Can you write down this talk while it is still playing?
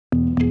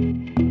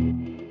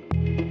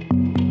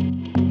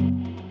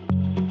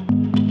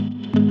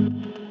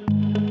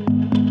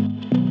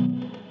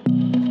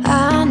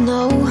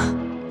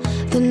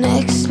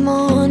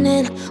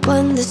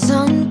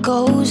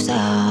goes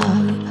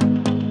out.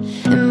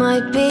 It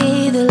might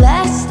be the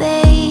last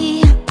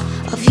day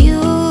of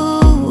you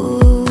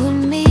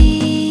and me.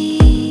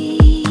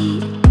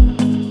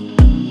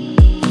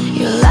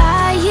 You're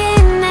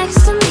lying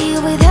next to me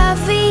with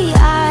heavy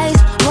eyes,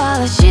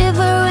 while I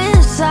shiver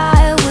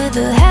inside with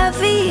a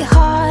heavy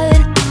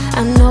heart.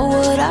 I know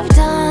what I've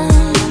done,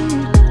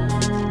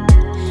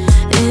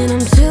 and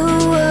I'm too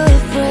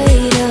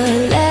afraid to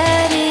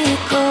let it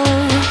go.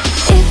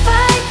 If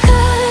I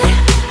could,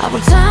 I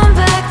would turn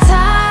back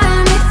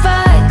time. If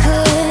I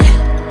could,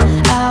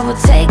 I would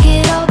take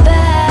it all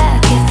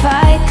back. If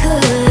I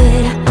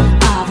could,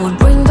 I would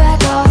bring back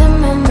all the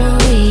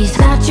memories,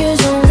 not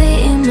yours,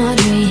 only in my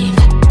dreams.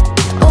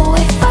 Oh,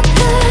 if I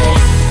could.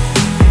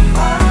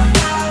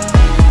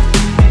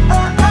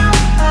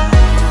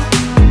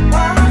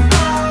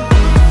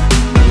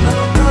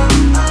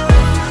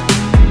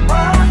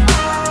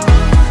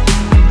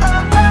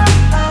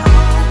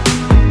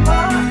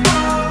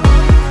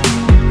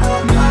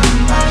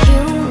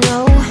 You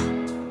know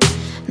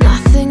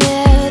nothing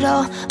at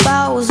all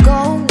about what's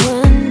going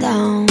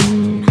down.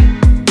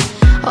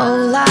 Oh,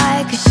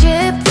 like a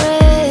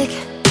shipwreck,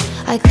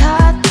 I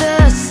caught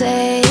the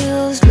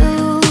sails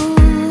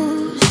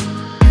loose.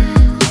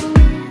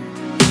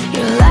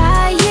 You're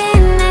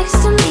lying next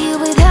to me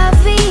with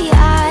heavy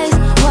eyes,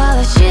 while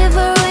I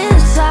shiver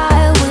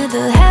inside with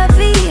a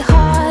heavy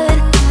heart.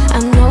 I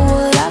know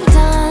what I've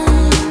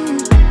done,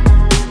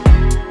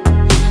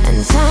 and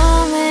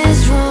time is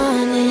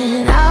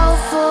running out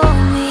for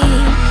me.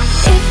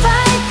 If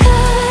I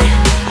could,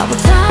 I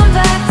would turn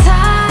back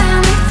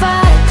time. If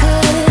I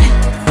could,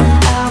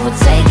 I would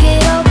take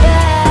it all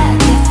back.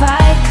 If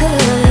I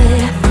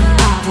could,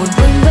 I would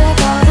bring back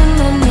all the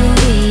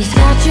memories,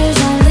 not yours,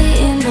 only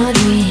in my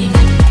dreams.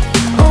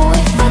 Oh,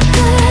 if I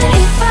could,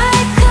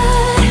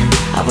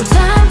 I would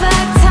turn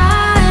back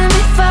time.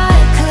 If I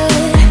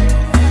could,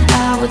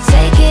 I would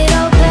take it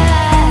all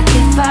back.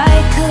 If I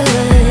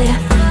could,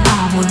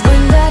 I would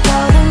bring back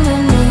all the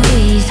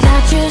memories,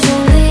 not yours,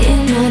 only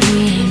in my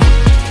dreams.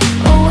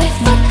 Oh, if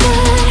I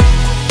could.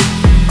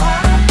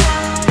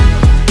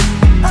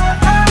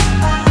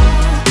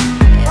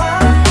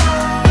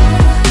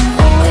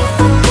 Oh, if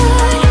I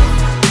could.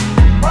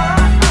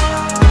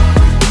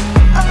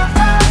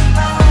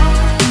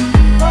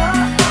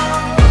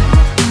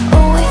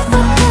 Oh, if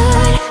I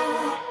could.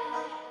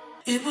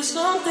 It was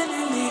something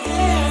in the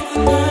air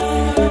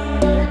tonight.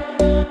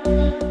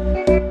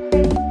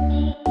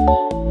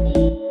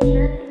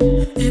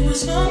 It was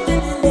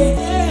something in the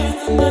air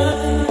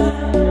tonight.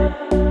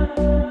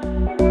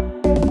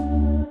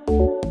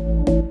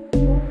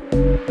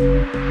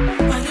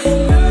 I get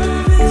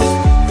nervous,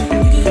 you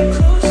get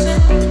closer.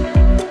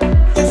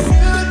 I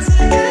feel it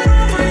taking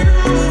over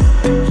you,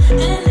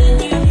 and then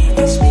you leave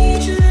me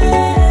speechless.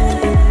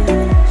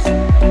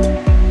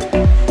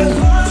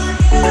 Because I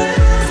get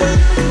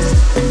nervous.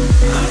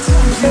 I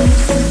told you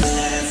to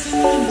dance in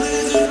the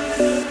blizzard.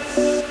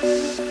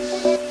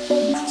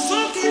 So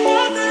keep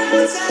on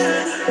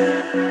dancing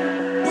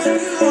when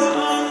you are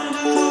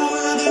under the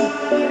weather.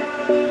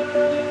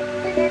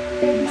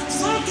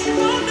 So keep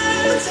on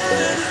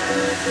dancing.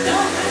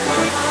 Don't break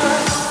my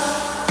heart.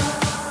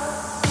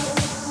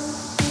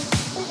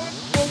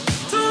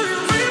 Do you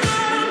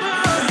remember?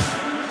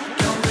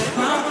 Don't break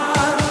my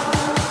heart.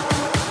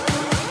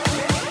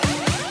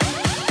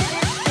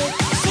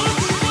 So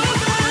keep on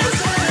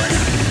dancing.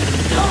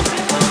 Don't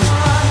break my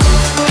heart.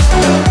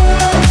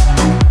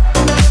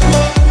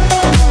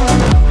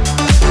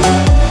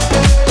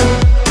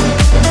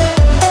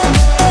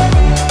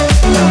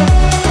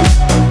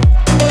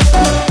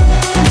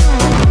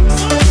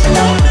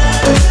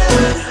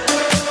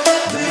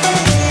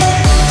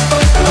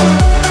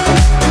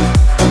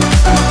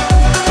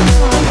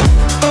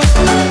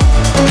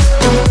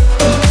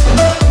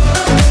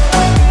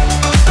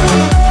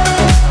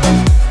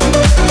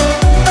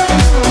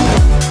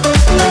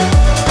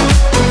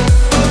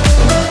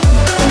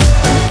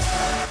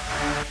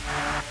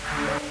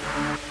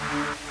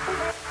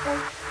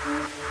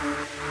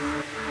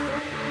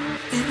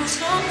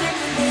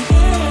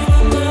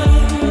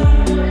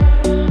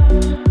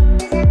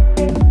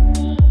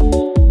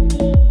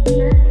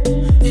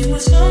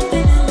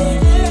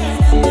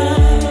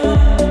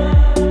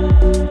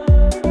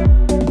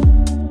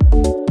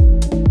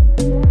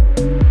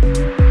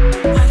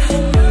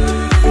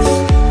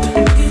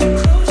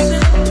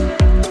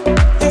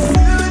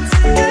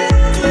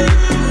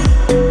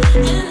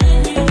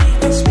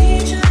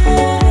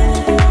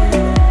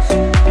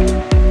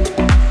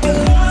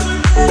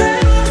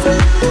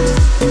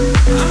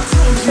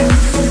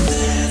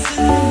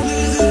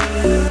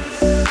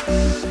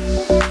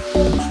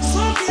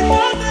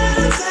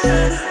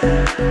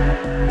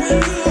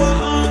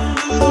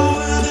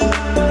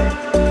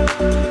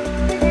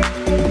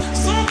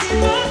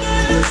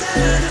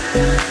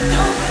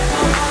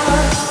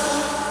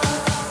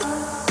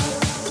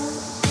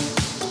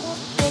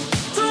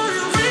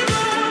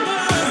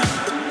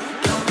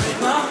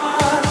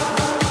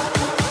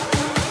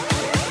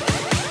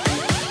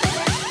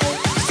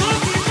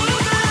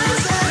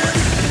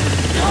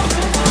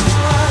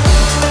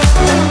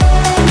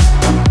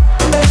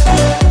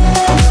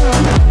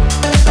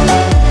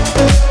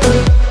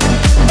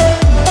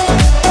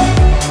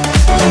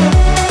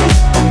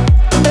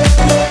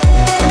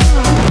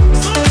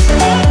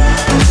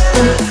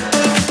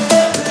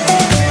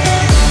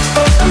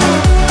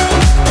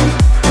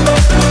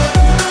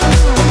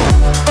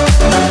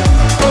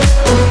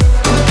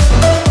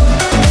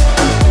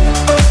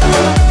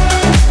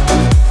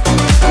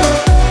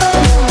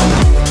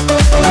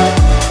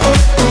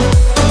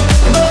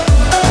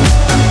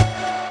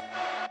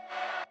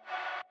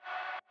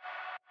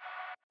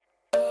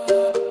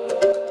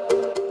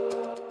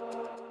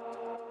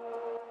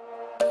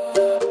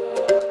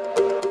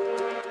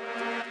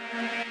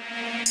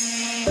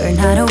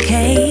 not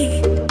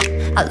okay.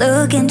 I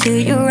look into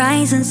your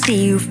eyes and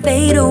see you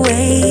fade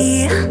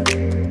away.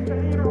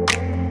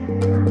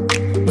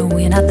 No,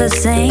 we're not the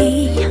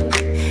same.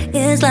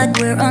 It's like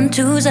we're on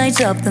two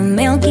sides of the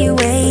Milky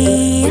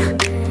Way.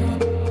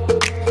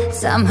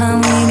 Somehow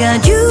we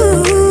got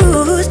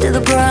used to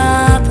the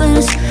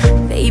problems.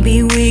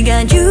 Baby, we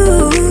got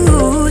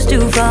used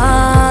to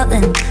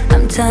falling.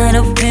 I'm tired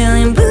of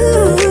feeling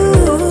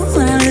blue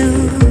when I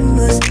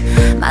lose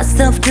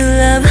myself to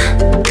love.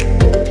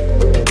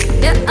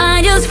 Yeah,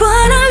 I just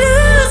wanna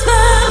lose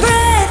my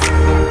breath.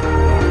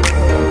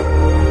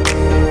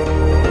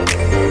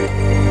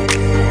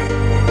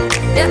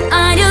 Yeah,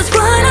 I just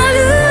wanna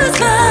lose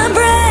my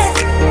breath.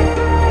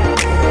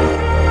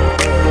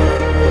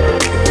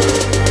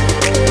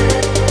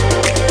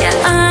 Yeah,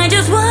 I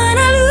just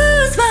wanna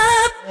lose my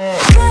breath.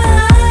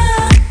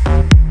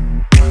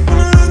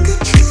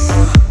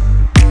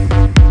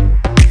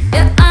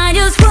 Yeah, I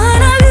just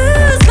wanna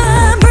lose my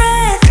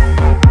breath.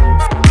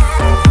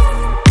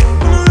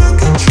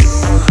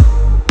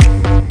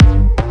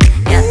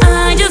 Yeah,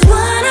 I just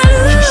wanna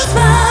lose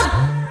my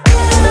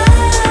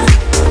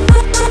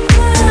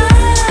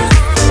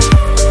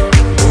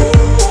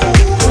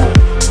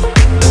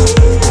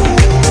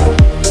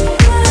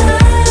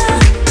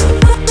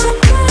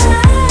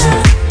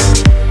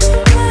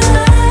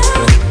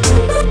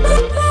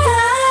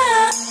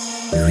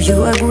Do you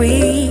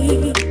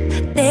agree?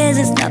 This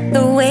is not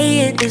the way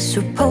it is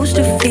supposed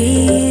to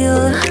feel.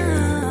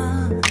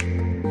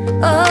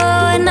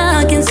 Oh, and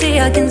I can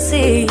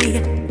see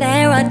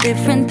there are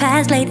different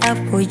paths laid out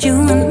for you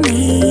and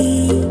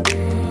me.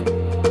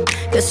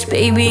 'Cause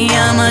baby,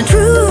 I'm a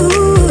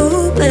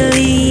true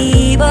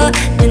believer,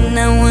 and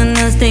I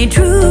wanna stay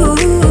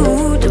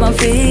true to my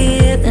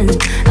feelings.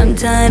 I'm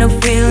tired of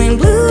feeling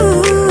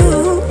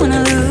blue when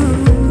I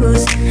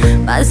lose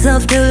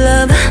myself to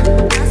love.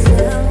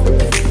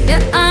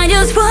 Yeah, I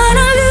just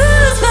wanna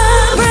lose my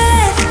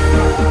breath.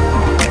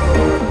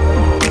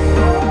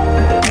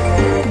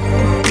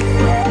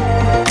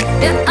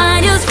 Yeah, I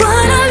just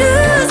wanna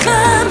lose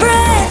my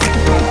breath.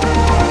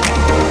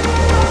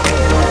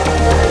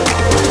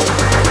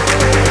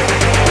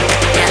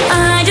 Yeah,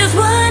 I just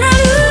wanna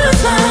lose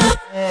my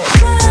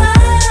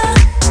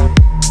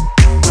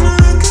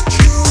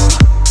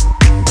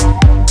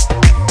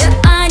Yeah,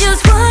 I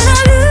just wanna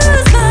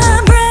lose my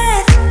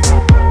breath.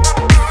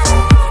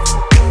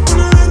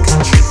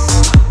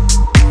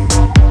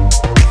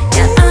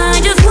 Yeah, I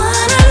just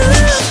wanna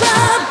lose my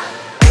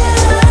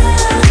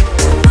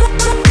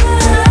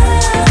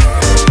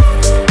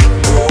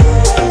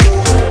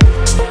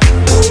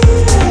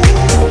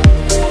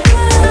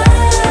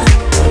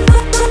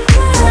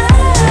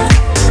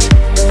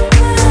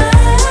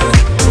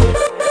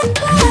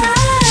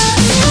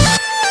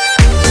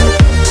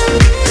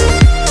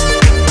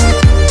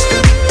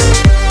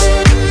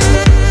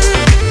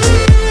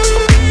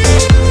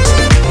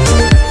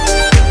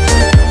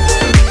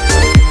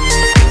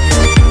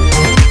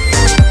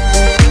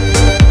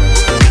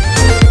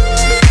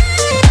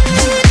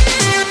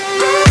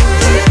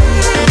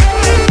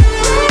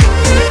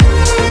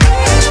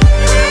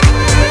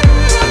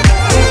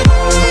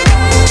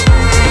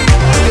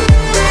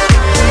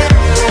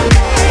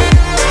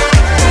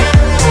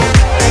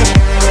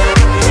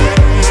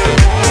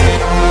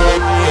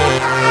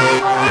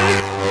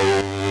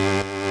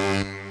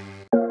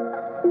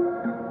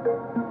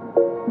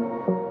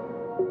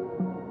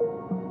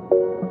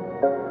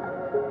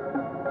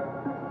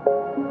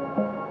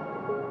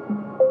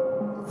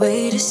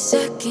Wait a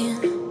second,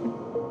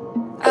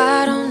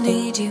 I don't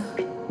need you.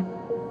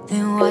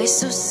 Then why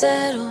so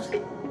settled?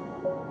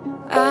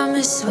 I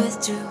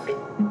miswithdrew.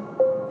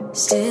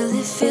 Still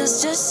it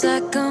feels just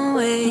like I'm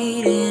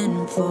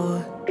waiting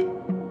for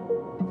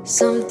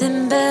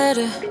something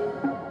better.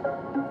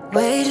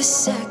 Wait a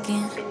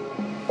second,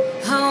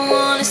 I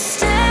wanna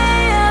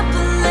stay up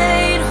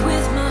late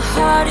with my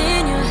heart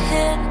in your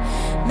head.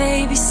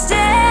 Maybe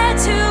stare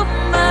too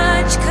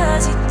much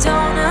 'cause you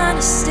don't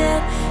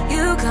understand.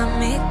 You got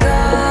me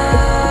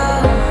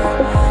gone.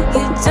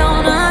 You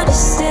don't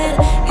understand.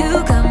 You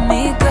got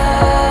me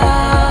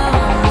gone.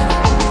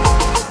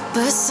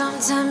 But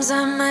sometimes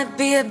I might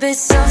be a bit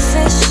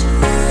selfish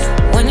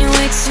when you're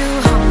way too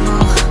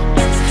humble.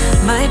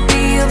 Might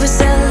be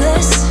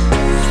overzealous,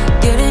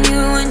 getting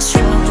you in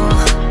trouble.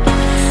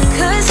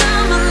 'Cause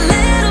I'm a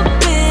little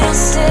bit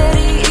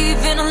unsteady,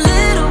 even a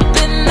little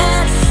bit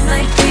mad.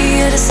 Might be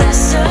a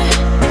disaster,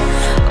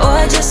 or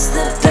just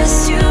the best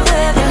you've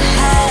ever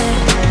had.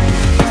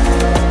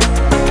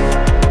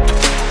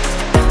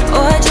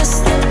 Or just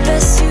the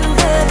best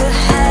you've ever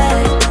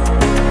had.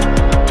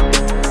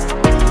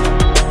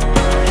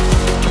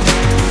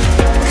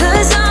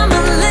 'Cause I'm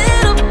a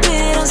little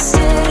bit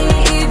unsteady,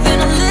 even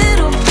a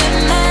little bit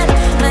mad.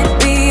 Might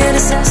be a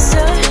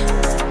disaster,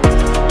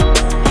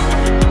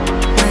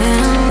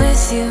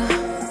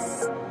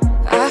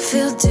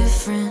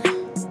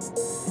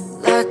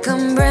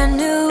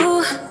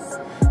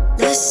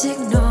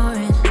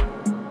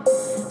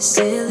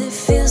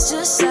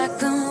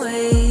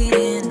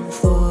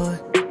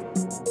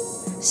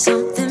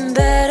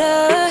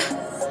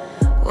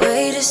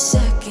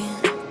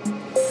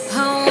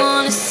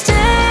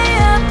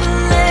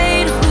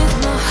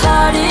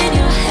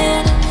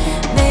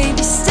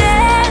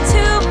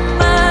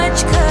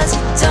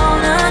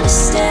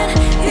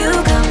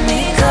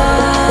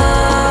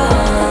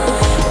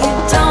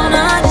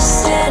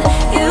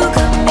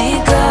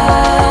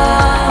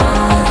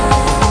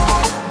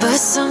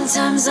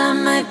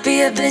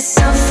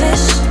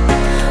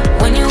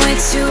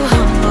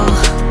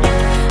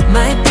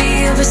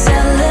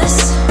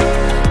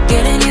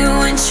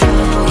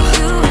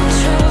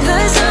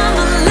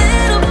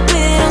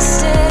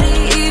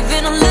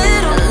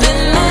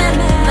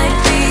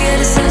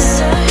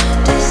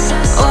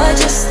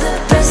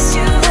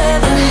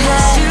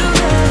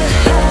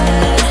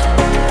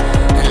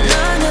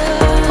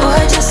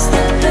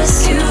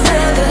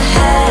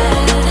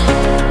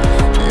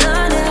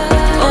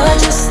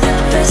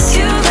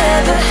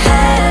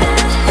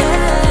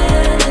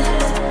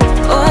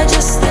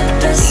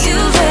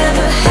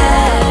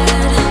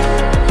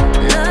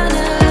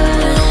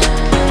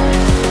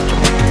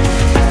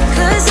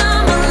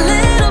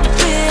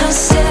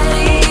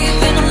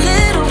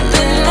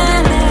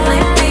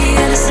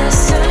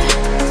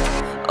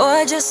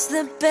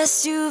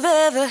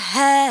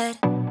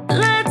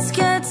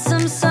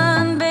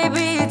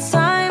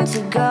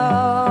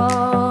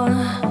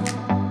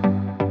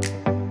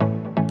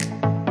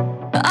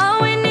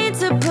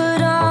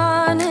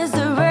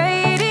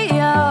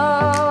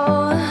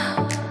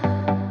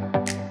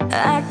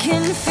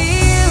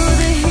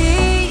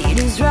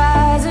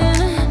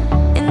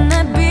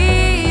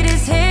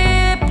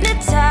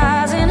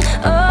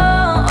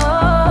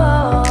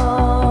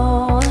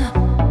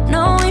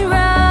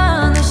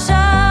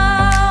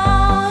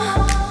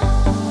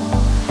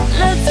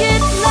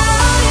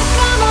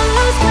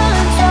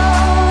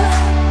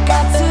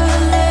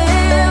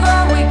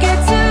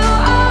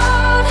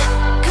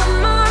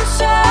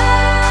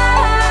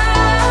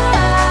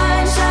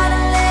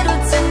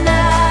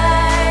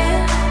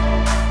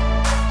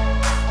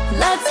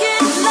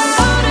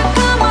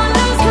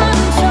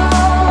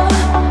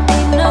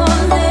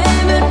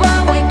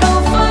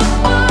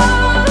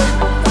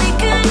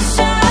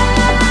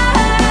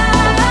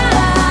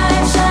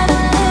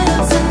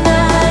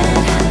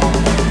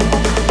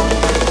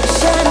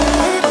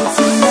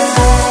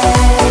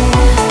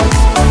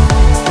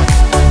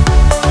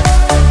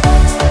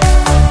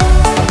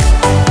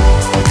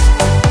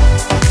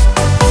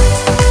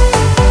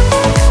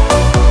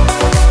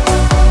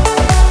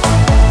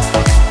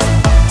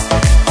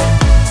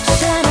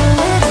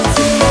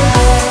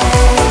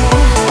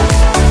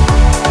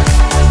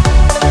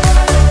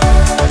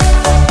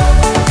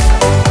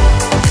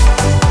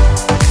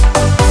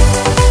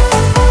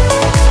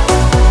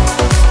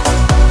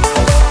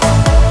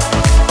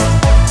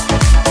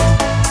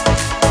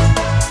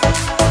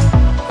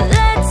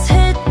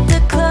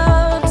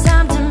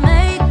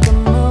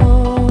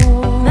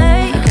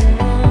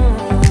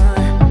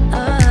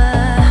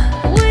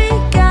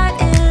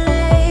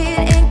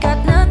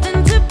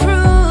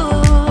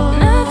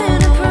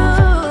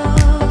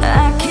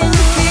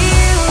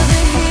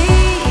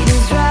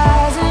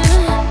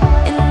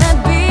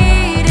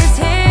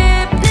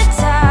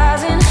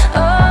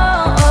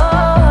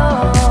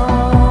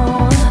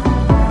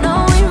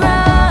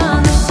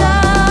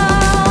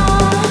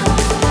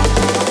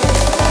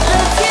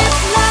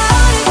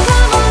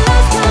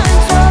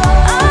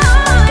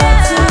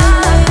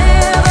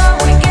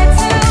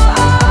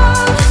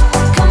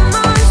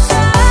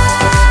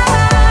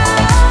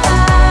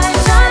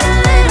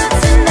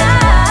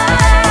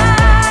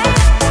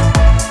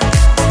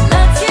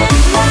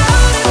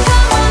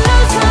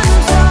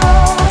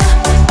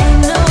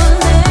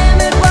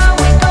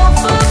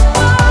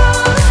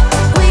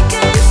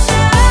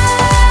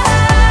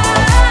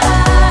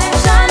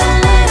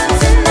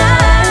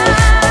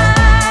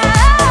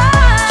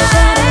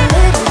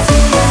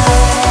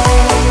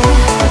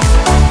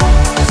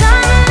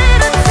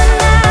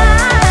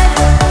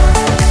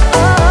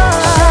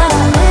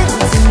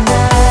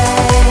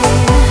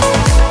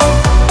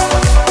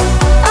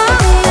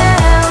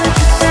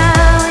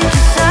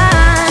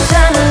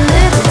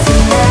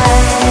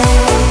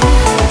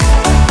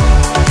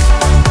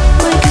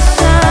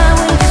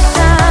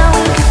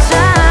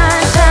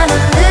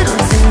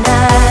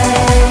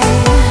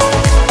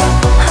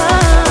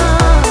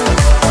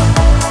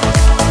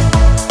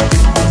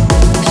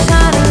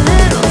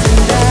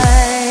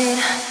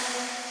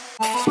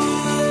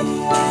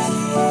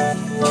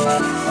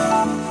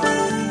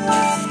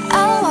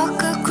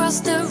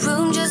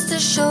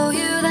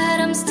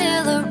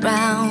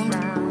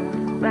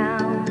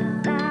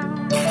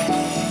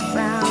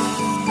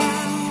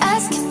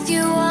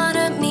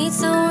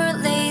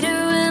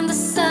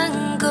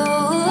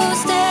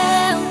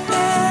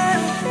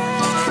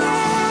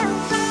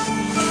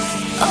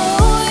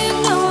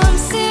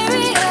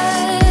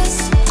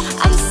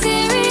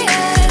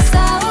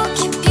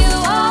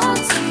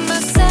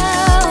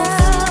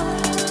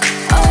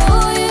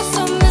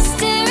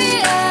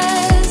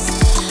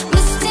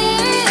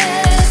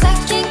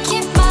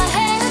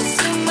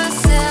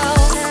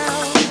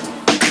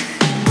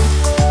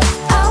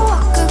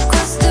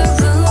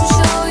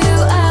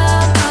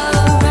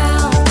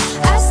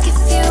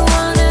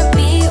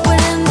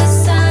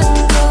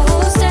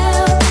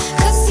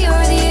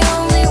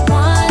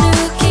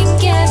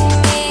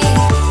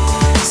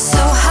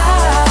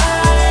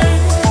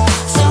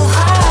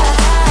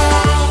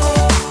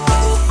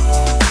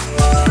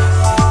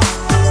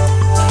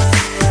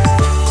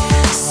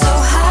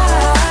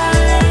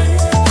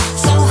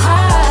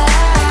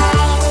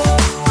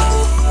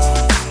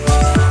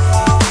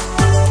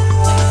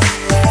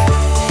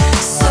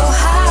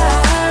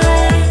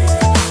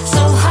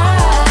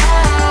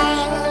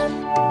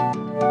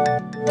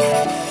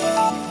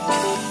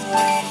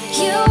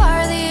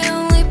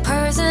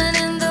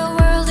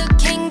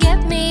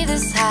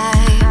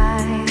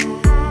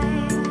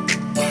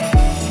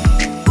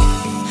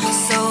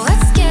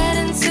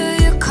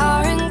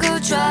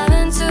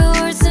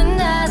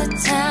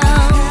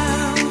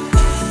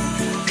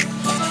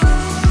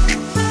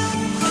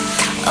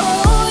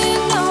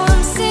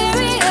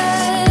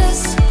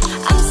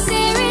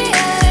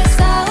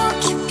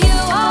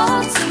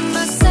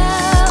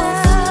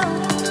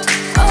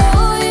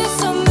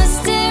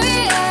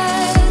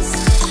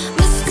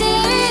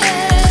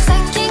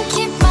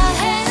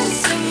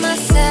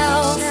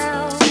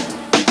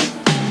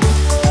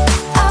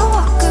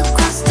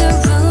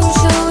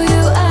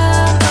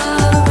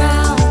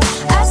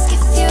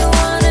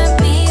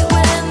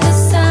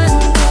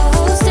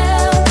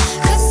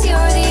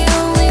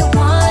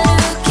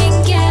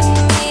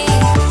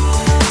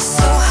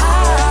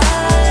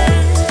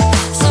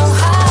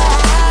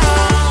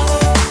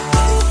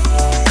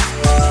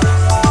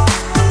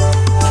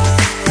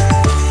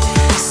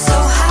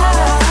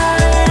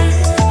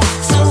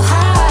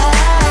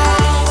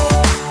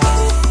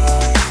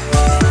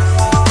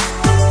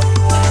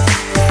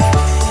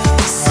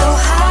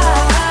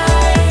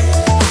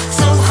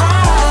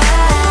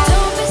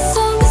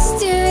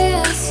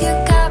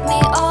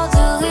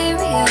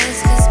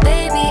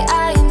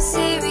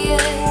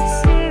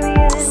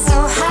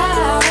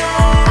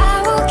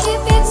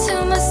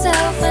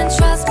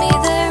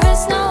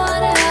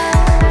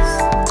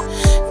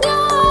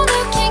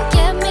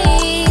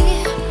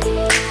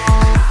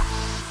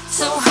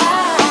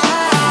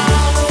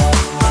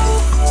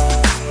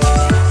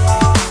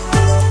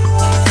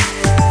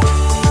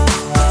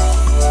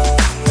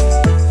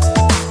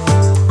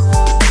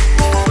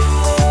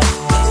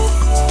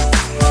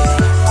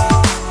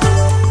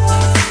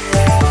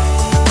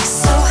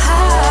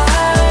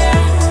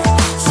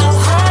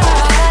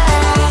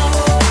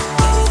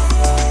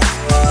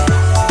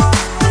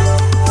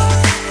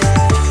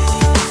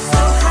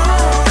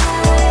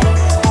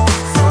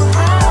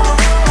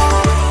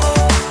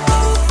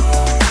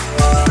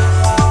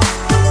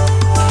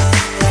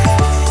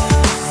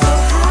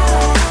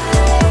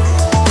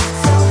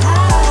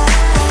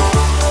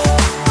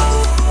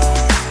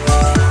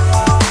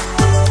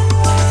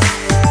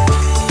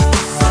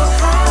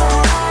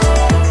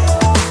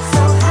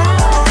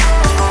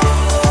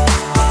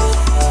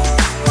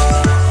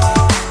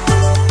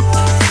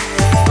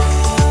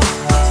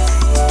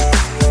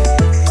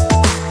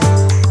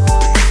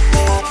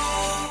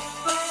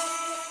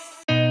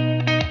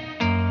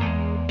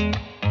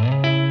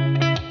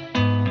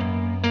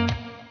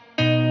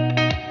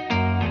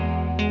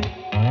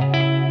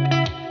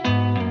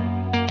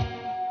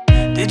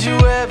 Did you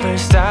ever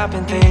stop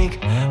and think,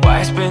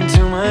 why spend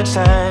too much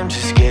time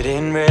just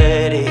getting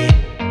ready?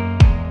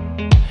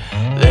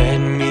 Let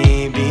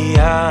me be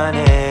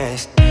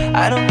honest,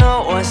 I don't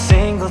know a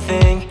single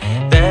thing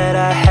that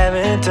I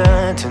haven't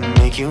done to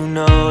make you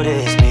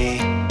notice me.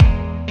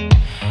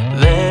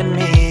 Let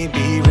me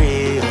be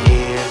real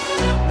here.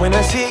 When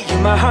I see you,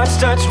 my heart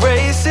starts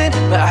racing,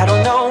 but I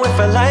don't know if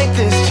I like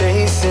this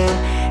chasing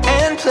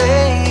and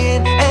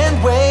playing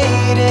and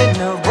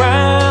waiting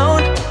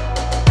around.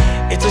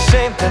 It's a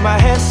shame that my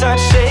hands start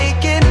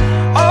shaking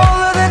all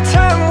of the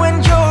time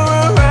when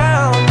you're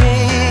around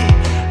me.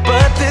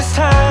 But this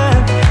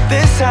time,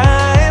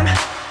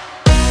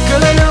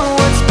 girl, I know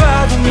what's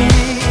bothering me.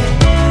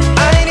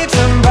 I need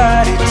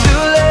somebody to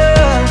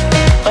love.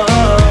 Oh,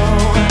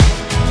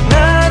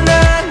 nah,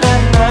 nah, nah,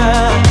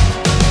 nah.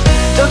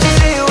 Don't you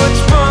see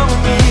what's wrong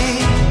with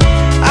me?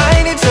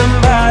 I need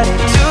somebody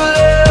to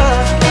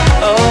love.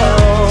 Oh,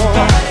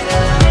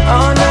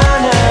 oh, nah,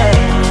 nah.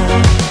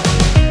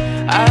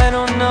 I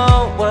don't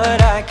know what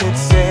I could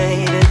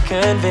say to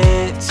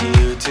convince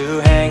you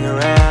to hang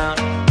around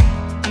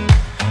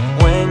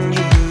when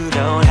you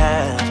don't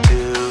have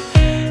to.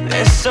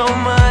 There's so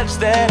much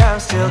that I'm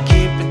still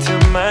keeping to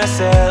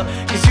myself,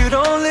 'cause you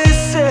don't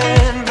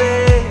listen,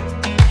 babe.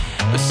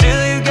 But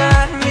still you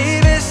got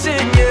me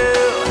missing you.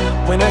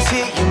 When I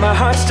see you, my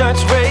heart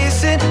starts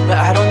racing, but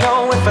I don't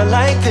know if I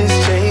like this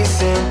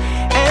chasing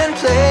and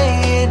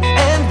playing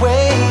and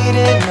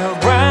waiting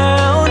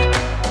around.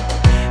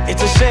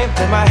 It's a shame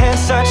that my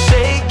hands start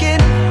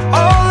shaking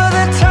all of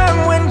the time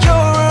when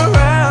you're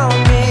around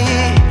me.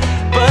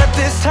 But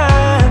this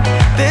time,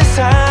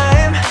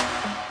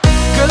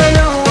 girl, I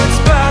know what's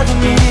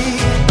bothering me.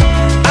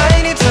 I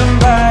need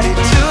somebody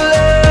to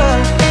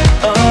love.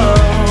 Oh,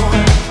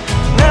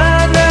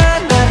 nah, nah,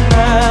 nah,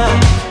 nah.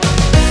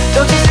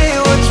 Don't you see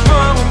what's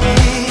wrong with me?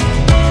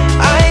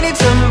 I need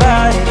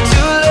somebody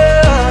to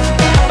love.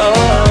 Oh,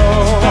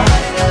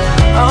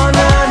 oh,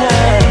 nah,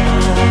 nah.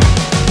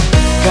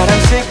 God,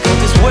 I'm sick of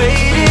this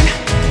waiting.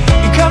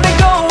 You got me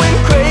going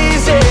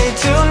crazy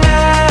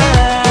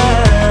tonight.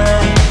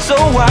 So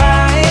why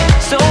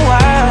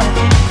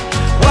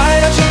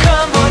don't you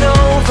come on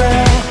over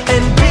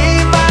and be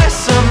my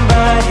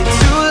somebody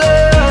to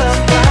love?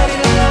 Somebody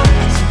to love,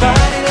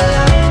 somebody to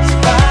love,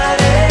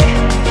 somebody.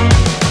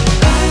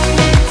 I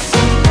need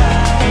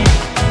somebody,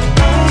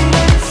 I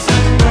need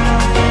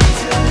somebody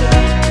to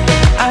love.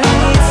 I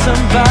need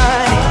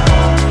somebody,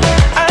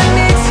 I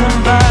need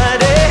somebody.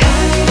 I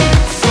need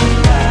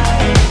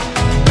somebody,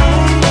 I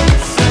need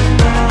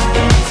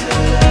somebody to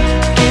love.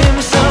 Give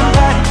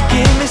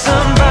me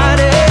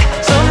somebody,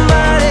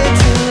 somebody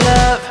to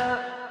love.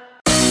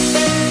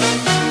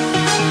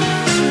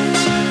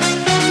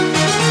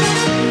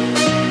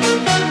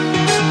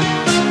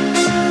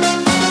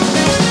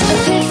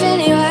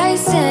 Epiphany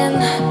rising,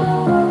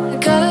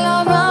 got it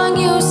all wrong,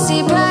 you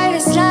see bright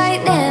as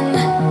lightning.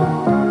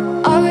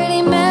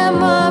 Already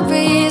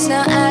memories,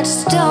 now I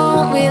just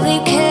don't really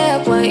care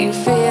what you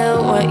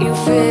feel, what you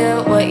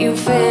feel, what you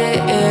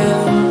feel.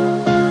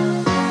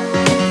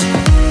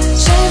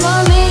 Shame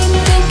on me,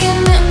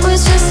 thinking it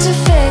was just a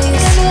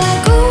phase. Got me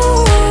like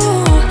ooh,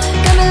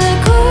 got me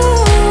like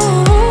ooh.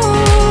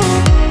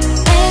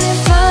 And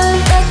if I'm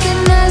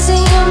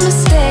recognizing your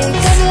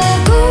mistakes, got me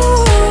like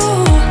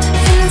ooh,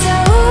 feelings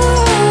like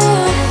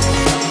ooh.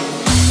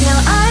 Now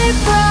I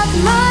brought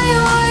my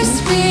worst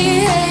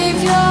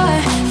behavior,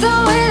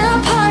 throwing a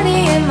party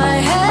in my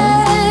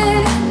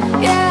head.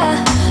 Yeah,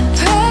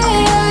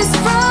 prayers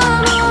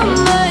from all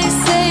my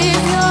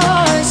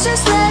saviors,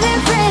 just let it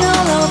rain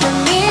all over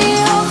me,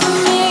 over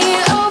me,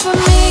 over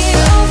me,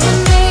 over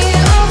me,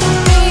 over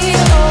me.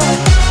 Oh.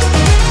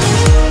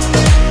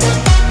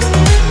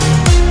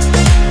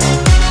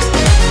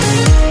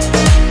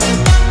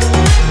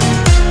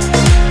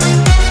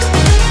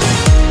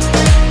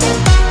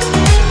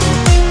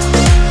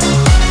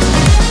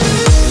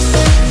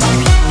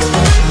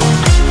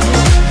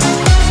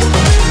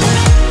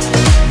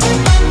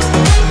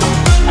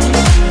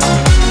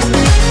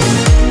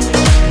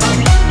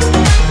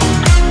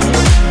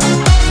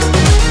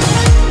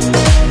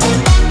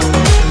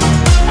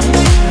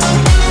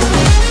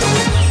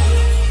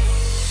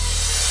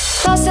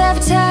 False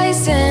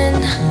advertising,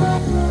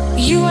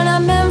 you were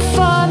not meant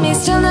for me,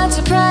 still not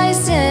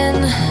surprising.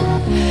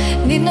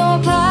 Need no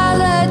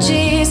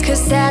apologies,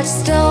 'cause I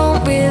just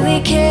don't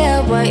really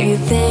care what you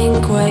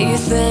think, what you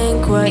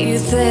think, what you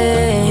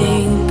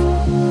think.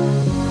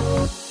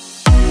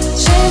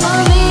 Shame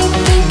on me,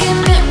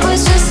 thinking it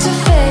was just a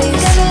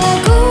phase. Got me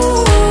like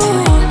ooh,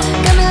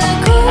 got me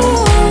like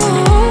ooh.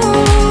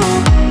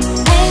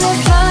 And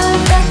if I'm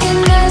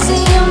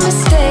recognizing your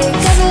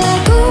mistakes, got me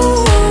like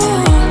ooh,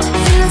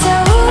 feelings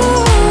like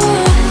ooh.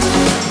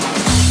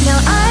 Now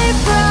I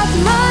brought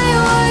my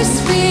worst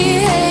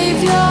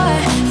behavior,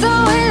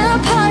 throwing a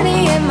party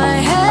in my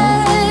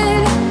head.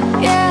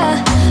 Yeah,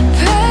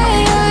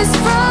 prayers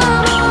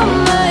from all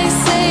my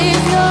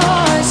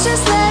saviors,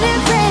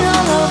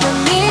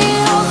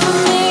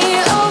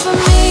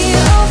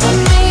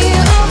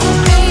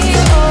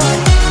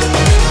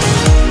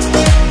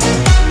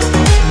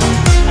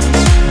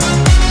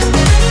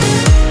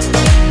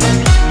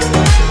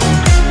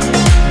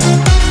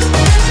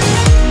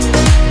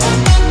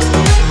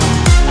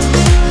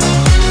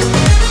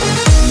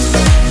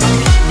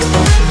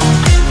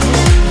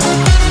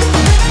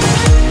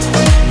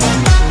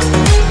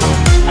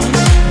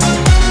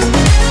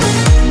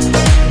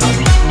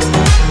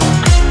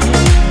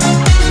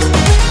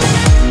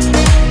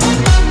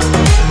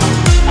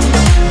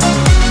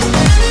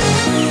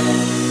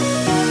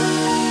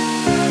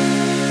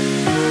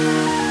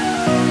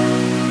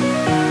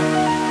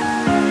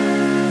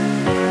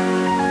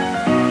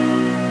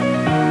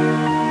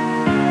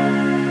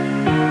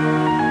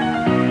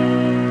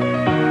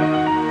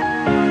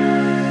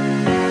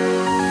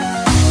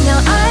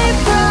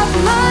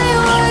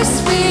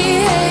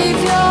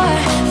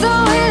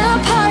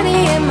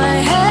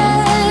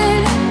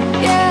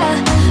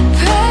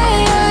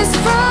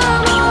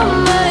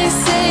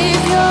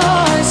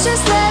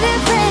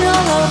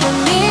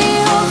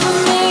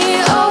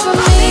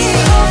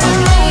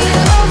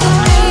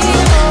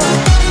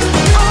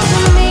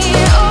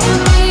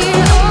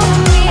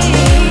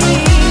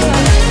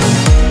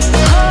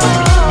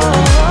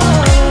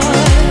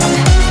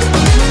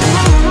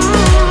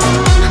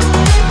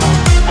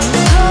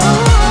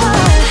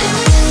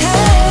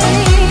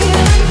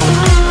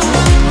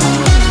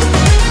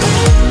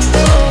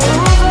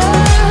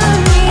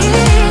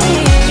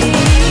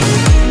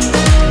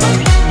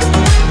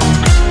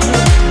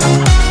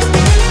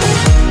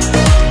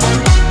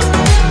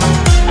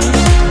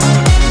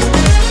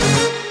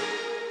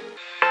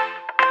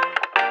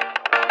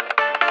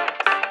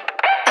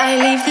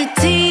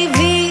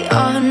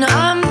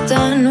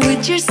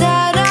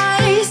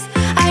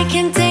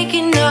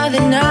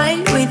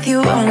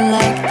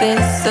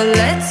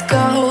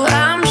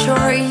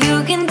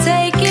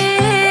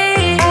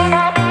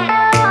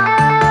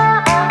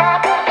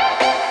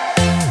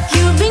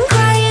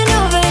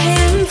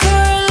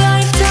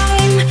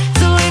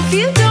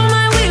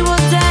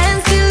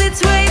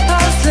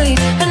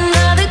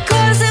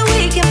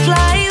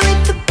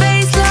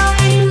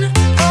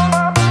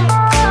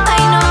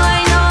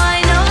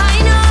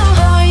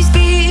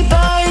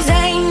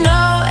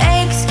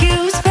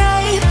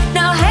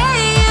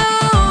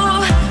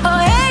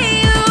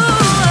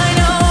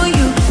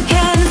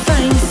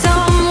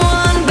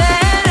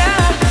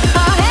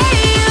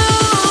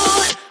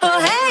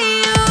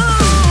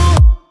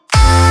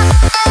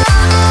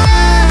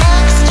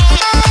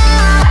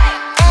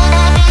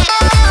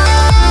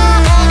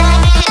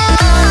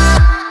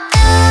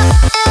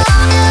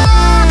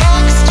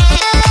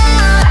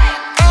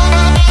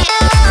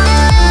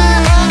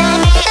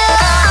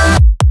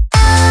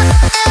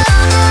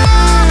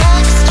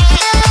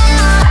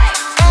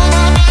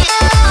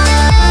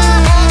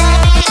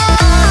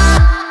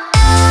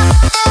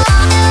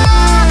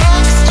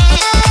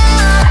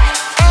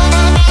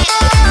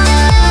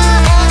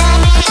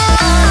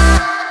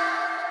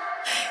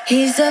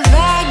 He's a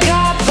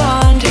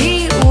vagabond,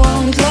 he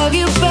won't love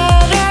you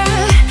better.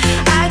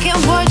 I can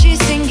watch you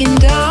sinking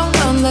down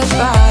on the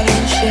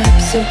battleship.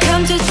 So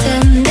count to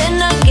 10,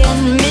 then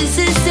again,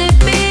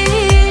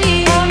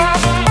 Mississippi.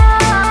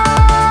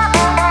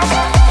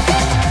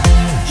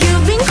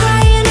 You've been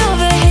crying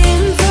over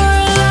him for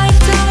a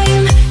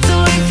lifetime. So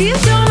if you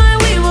don't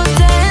mind, we will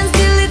dance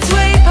till it's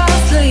way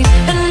past late.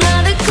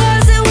 Another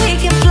closet we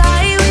can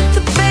fly with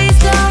the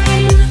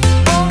baseline.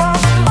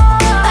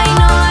 I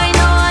know, I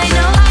know, I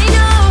know, I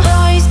know.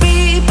 Boys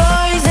be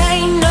boys,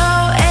 ain't no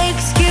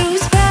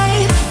excuse,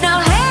 babe. Now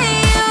hey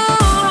you,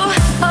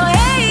 oh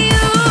hey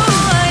you.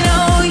 I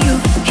know you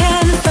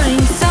can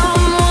find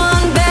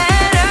someone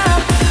better.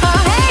 Oh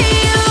hey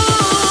you,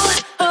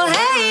 oh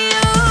hey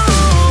you.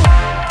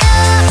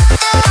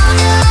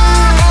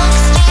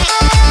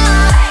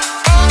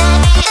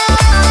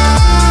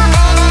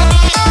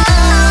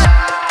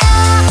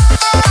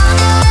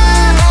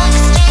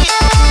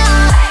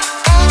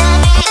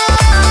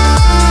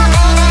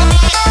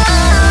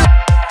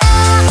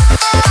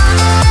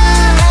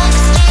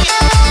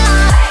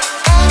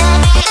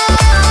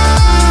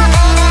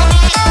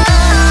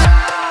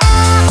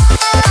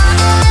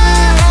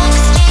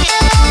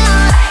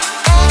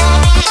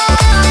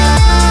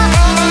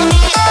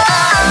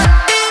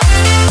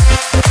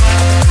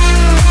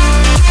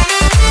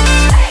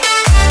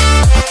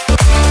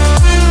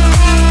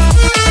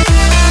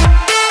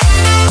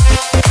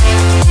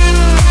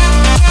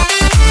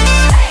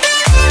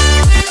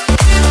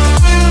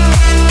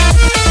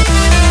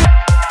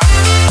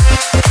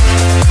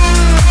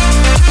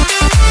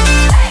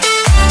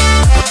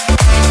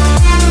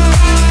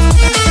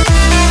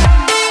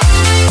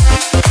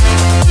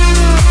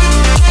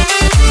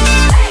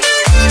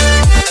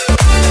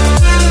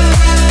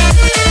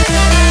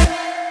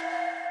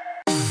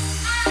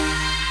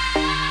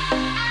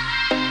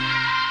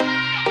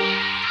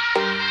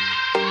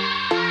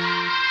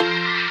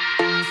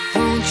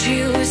 Won't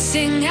you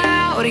sing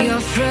out your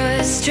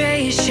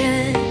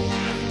frustration?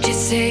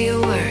 Just say a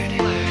word.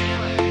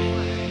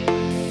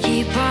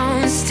 Keep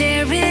on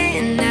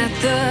staring at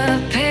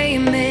the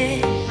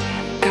pavement.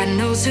 God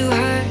knows who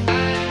hurt.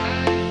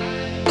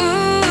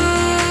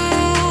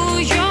 Ooh,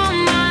 your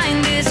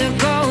mind is a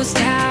ghost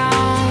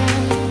town,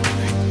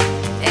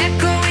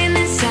 echoing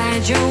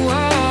inside your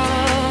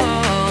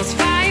walls.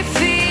 5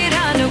 feet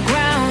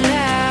underground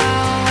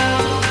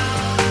now.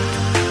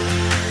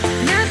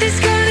 Nothing's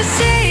gonna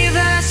save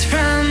us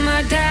from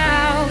our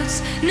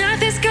doubts.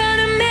 Nothing's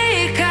gonna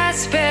make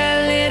us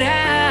spell it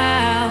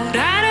out.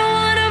 I don't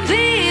wanna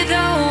be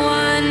the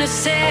one who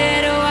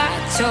said, oh, I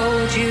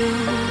told you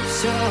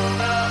so.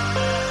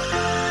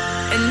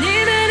 And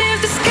even if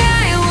the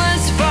sky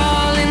was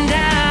falling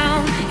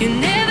down, you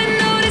never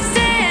noticed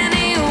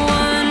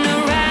anyone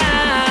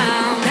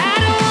around. I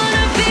don't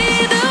wanna be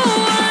the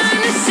one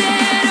who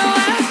said,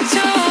 oh, I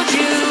told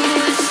you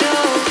so.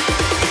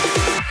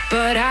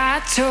 But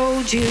I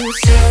told you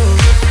so.